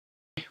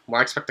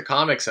Mark Expect the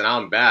Comics, and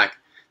I'm back.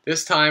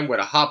 This time with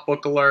a hot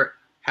book alert.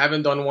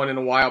 Haven't done one in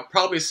a while,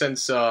 probably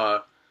since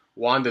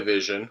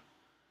WandaVision.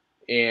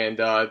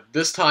 And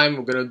this time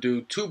we're going to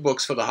do two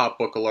books for the hot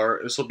book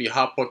alert. This will be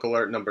hot book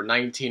alert number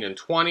 19 and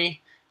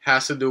 20.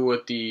 Has to do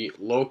with the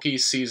Loki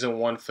Season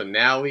 1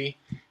 finale.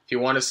 If you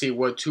want to see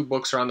what two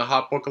books are on the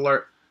hot book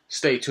alert,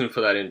 stay tuned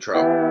for that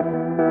intro.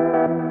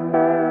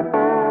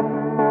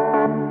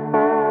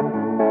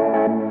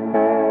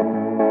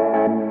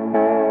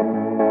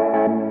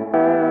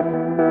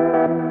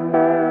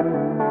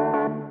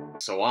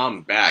 So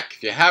I'm back.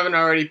 If you haven't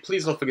already,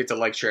 please don't forget to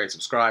like, share, and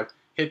subscribe.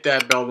 Hit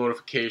that bell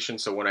notification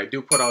so when I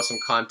do put out some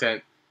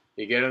content,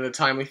 you get it in a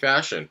timely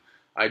fashion.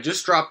 I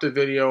just dropped a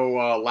video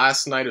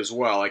last night as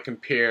well. I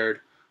compared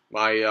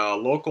my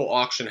local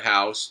auction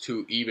house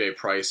to eBay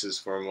prices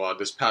from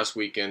this past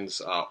weekend's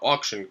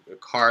auction,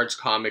 cards,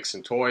 comics,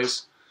 and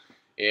toys.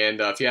 And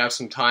if you have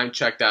some time,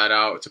 check that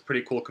out. It's a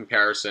pretty cool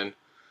comparison.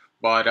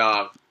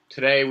 But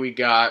today we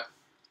got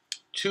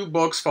two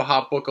books for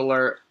Hot Book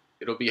Alert.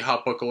 It'll be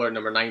Hot Book Alert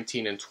number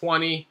 19 and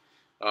 20.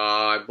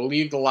 I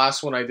believe the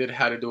last one I did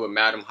had to do with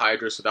Madam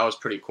Hydra, so that was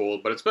pretty cool,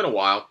 but it's been a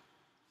while.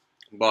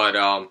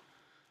 But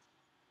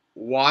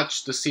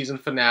watched the season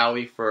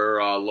finale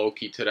for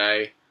Loki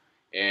today,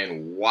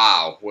 and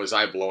wow, was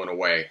I blown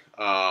away.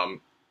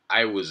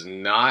 I was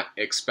not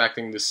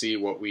expecting to see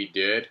what we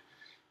did,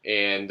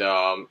 and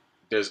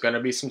there's going to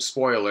be some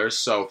spoilers,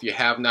 so if you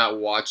have not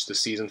watched the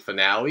season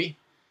finale,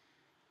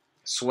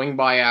 swing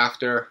by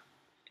after,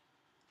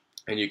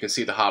 and you can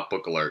see the hot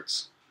book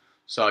alerts.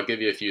 So I'll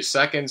give you a few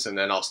seconds, and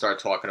then I'll start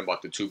talking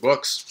about the two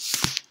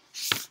books.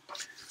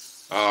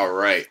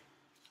 Alright,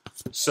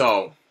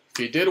 so if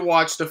you did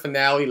watch the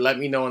finale, let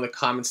me know in the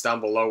comments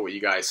down below what you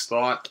guys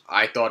thought.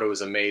 I thought it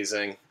was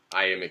amazing.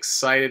 I am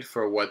excited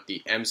for what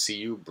the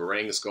MCU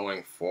brings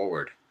going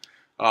forward.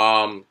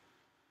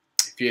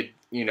 We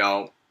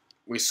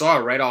saw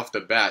right off the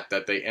bat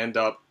that they end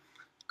up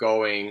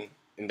going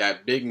in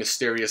that big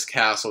mysterious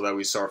castle that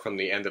we saw from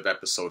the end of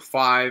episode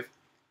 5.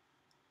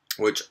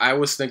 Which I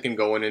was thinking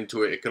going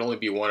into it, it could only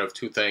be one of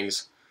two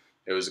things.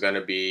 It was going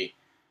to be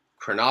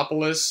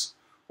Chronopolis,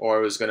 or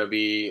it was going to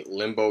be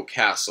Limbo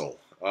Castle.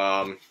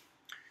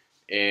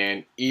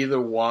 And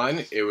either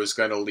one, it was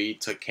going to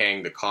lead to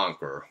Kang the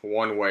Conqueror,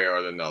 one way or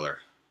another.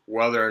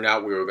 Whether or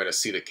not we were going to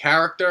see the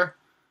character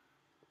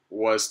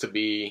was to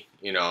be,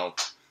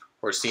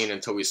 foreseen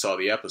until we saw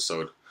the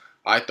episode.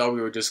 I thought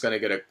we were just going to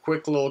get a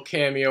quick little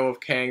cameo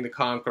of Kang the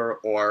Conqueror,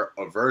 or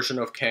a version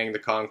of Kang the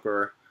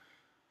Conqueror.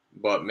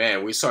 But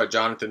man, we saw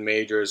Jonathan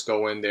Majors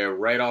go in there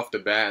right off the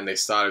bat, and they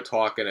started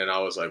talking, and I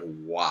was like,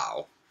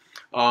 wow.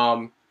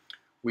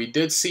 We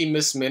did see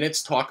Miss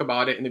Minutes talk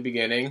about it in the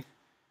beginning,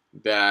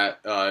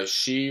 that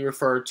she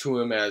referred to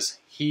him as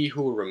He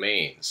Who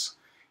Remains.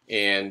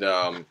 And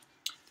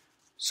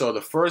so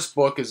the first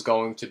book is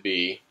going to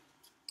be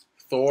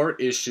Thor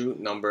issue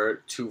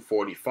number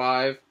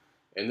 245,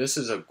 and this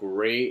is a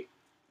great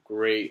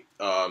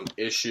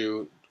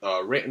issue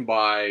written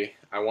by,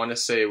 I want to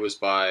say it was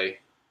by,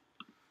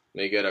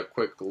 let me get a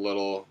quick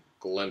little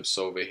glimpse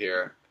over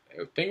here.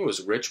 I think it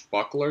was Rich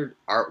Buckler,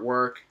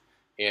 artwork,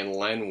 and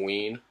Len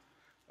Wein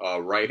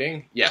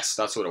writing. Yes,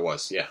 that's what it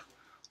was, yeah.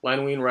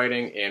 Len Wein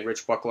writing and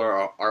Rich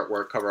Buckler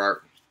artwork,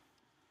 cover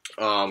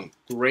art.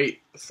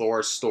 Great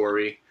Thor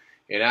story.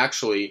 And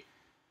actually,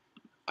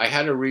 I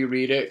had to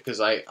reread it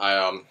because I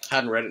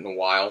hadn't read it in a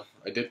while.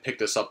 I did pick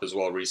this up as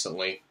well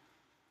recently.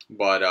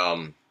 But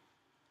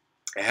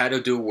it had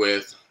to do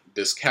with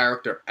this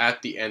character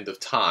at the end of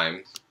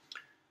time.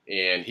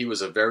 And he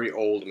was a very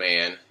old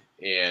man,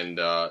 and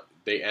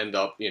they end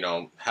up,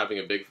 having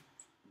a big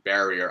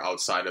barrier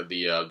outside of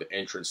the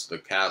entrance to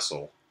the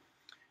castle.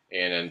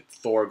 And then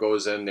Thor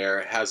goes in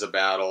there, has a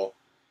battle,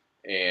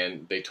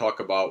 and they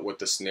talk about what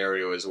the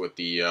scenario is with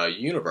the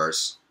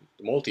universe,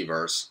 the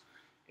multiverse.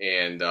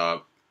 And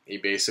he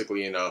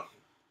basically, in a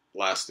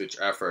last-ditch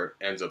effort,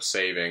 ends up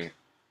saving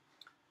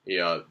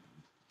the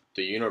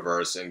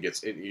universe, and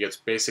it gets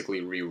basically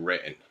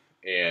rewritten.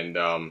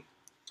 And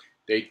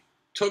they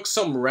took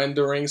some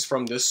renderings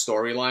from this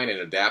storyline and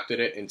adapted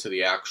it into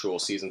the actual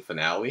season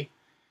finale.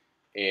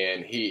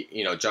 And he,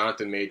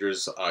 Jonathan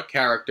Majors'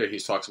 character, he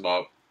talks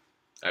about,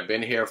 I've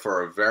been here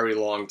for a very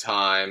long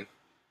time.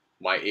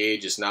 My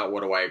age is not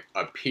what I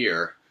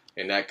appear.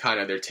 And that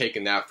they're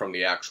taking that from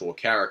the actual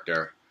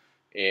character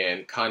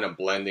and kind of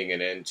blending it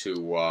into,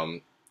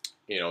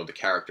 the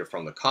character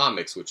from the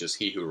comics, which is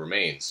He Who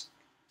Remains.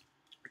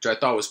 Which I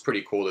thought was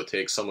pretty cool to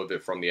take some of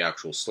it from the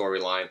actual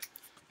storyline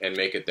and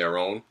make it their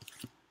own.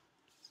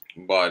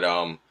 But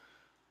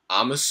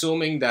I'm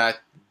assuming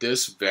that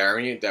this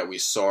variant that we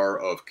saw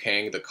of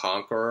Kang the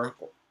Conqueror,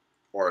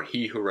 or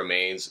He Who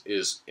Remains,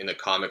 is in the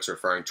comics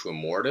referring to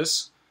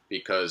Immortus,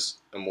 because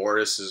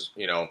Immortus is,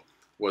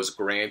 was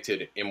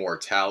granted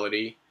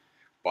immortality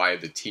by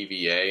the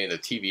TVA, and the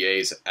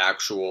TVA's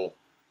actual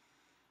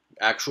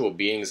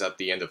beings at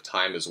the end of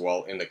time as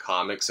well in the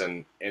comics,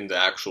 and in the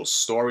actual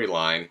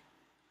storyline,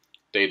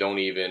 they don't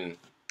even,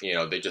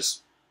 they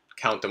just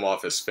count them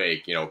off as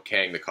fake.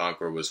 Kang the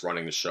Conqueror was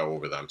running the show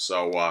over them.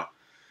 So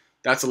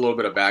that's a little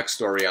bit of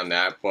backstory on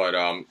that, but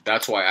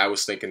that's why I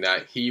was thinking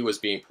that he was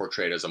being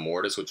portrayed as a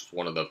Mortis, which is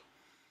one of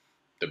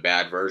the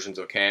bad versions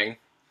of Kang.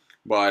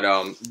 But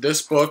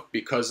this book,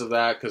 because of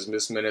that, because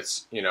Miss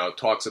Minutes, you know,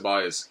 talks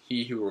about is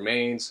He Who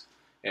Remains,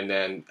 and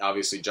then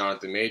obviously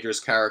Jonathan Major's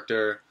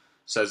character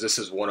says this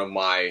is one of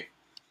my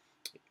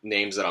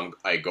names that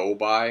I go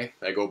by.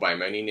 I go by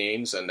many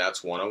names, and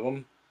that's one of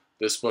them.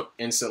 This book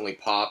instantly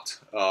popped.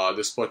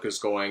 This book is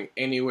going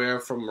anywhere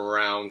from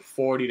around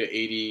 40 to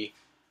 80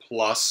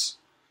 plus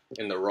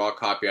in the raw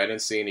copy. I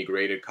didn't see any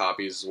graded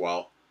copies as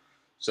well,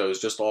 so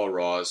it's just all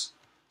raws.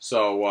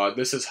 So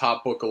this is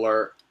Hot Book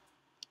Alert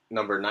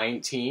number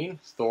 19,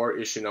 Thor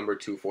issue number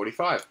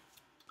 245.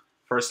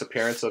 First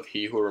appearance of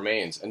He Who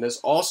Remains. And there's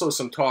also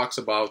some talks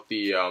about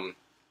the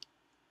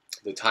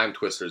Time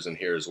Twisters in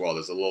here as well.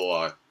 There's a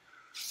little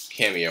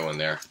cameo in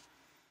there.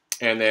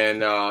 And then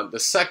the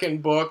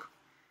second book,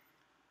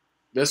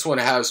 this one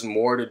has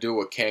more to do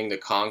with Kang the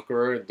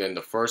Conqueror than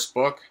the first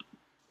book.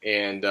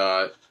 And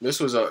this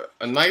was a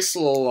nice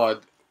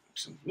little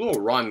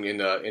run in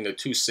the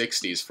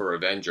 260s for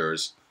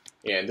Avengers.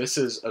 And this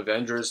is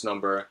Avengers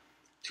number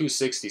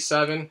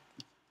 267,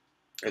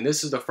 and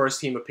this is the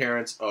first team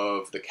appearance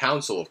of the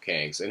Council of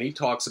Kangs, and he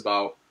talks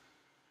about,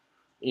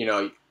 you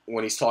know,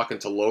 when he's talking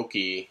to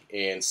Loki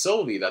and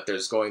Sylvie, that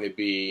there's going to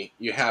be,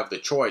 you have the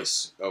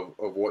choice of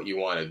what you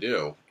want to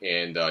do,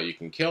 and you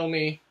can kill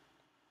me,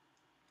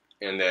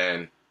 and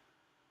then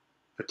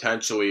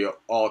potentially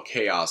all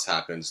chaos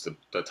happens,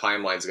 the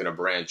timeline's going to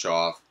branch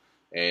off,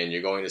 and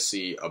you're going to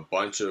see a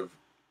bunch of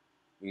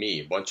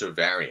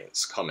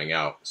variants coming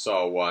out.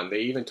 So they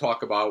even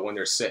talk about when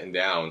they're sitting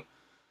down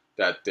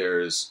that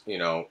there's, you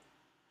know,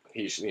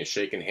 he's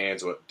shaking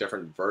hands with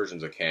different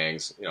versions of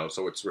Kangs, you know,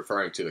 so it's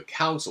referring to the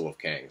Council of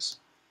Kangs.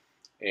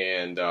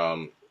 And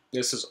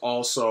this is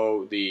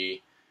also the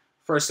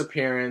first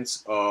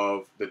appearance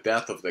of the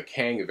death of the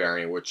Kang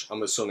variant, which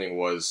I'm assuming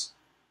was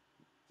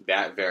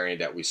that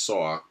variant that we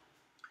saw,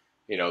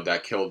 you know,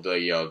 that killed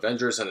the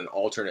Avengers in an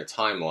alternate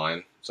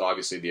timeline. So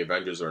obviously the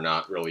Avengers are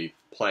not really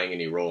playing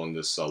any role in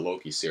this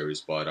Loki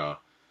series, but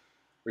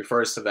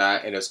refers to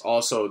that. And it's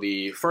also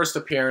the first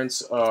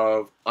appearance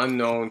of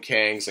unknown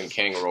Kangs and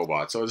Kang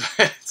robots. So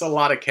it's a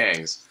lot of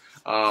Kangs.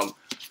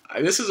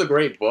 This is a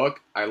great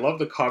book. I love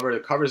the cover. The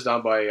cover's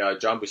done by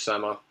John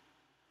Buscema.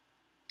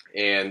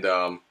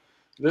 And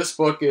this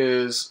book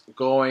is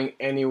going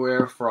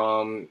anywhere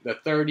from the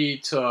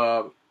 $30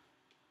 to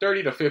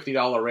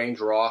 $50 range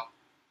raw.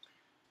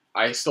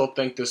 I still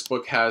think this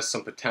book has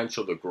some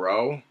potential to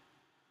grow.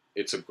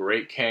 It's a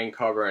great Kang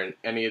cover, and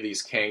any of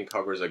these Kang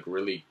covers are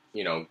really,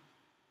 you know,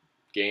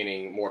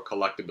 gaining more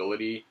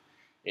collectability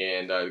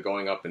and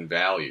going up in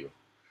value.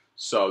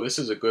 So this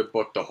is a good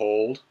book to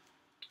hold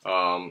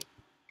and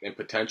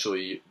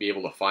potentially be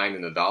able to find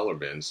in the dollar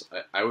bins.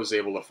 I was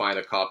able to find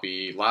a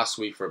copy last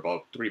week for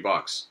about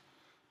 $3.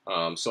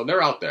 So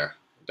they're out there,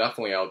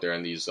 definitely out there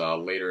in these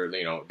later,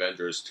 you know,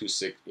 Avengers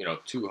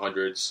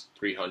 200s,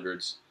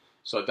 300s.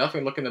 So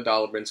definitely look in the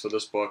dollar bins for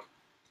this book.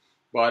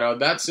 But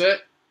that's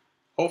it.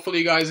 Hopefully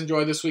you guys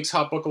enjoyed this week's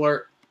Hot Book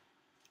Alert.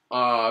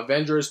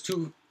 Avengers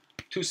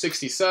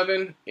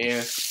 267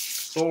 and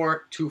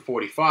Thor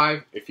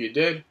 245. If you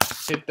did,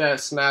 hit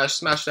that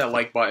smash that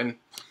like button.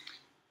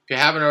 If you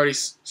haven't already,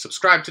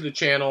 subscribe to the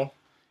channel.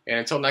 And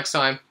until next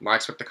time, I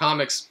expect the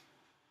comics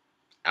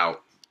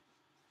out.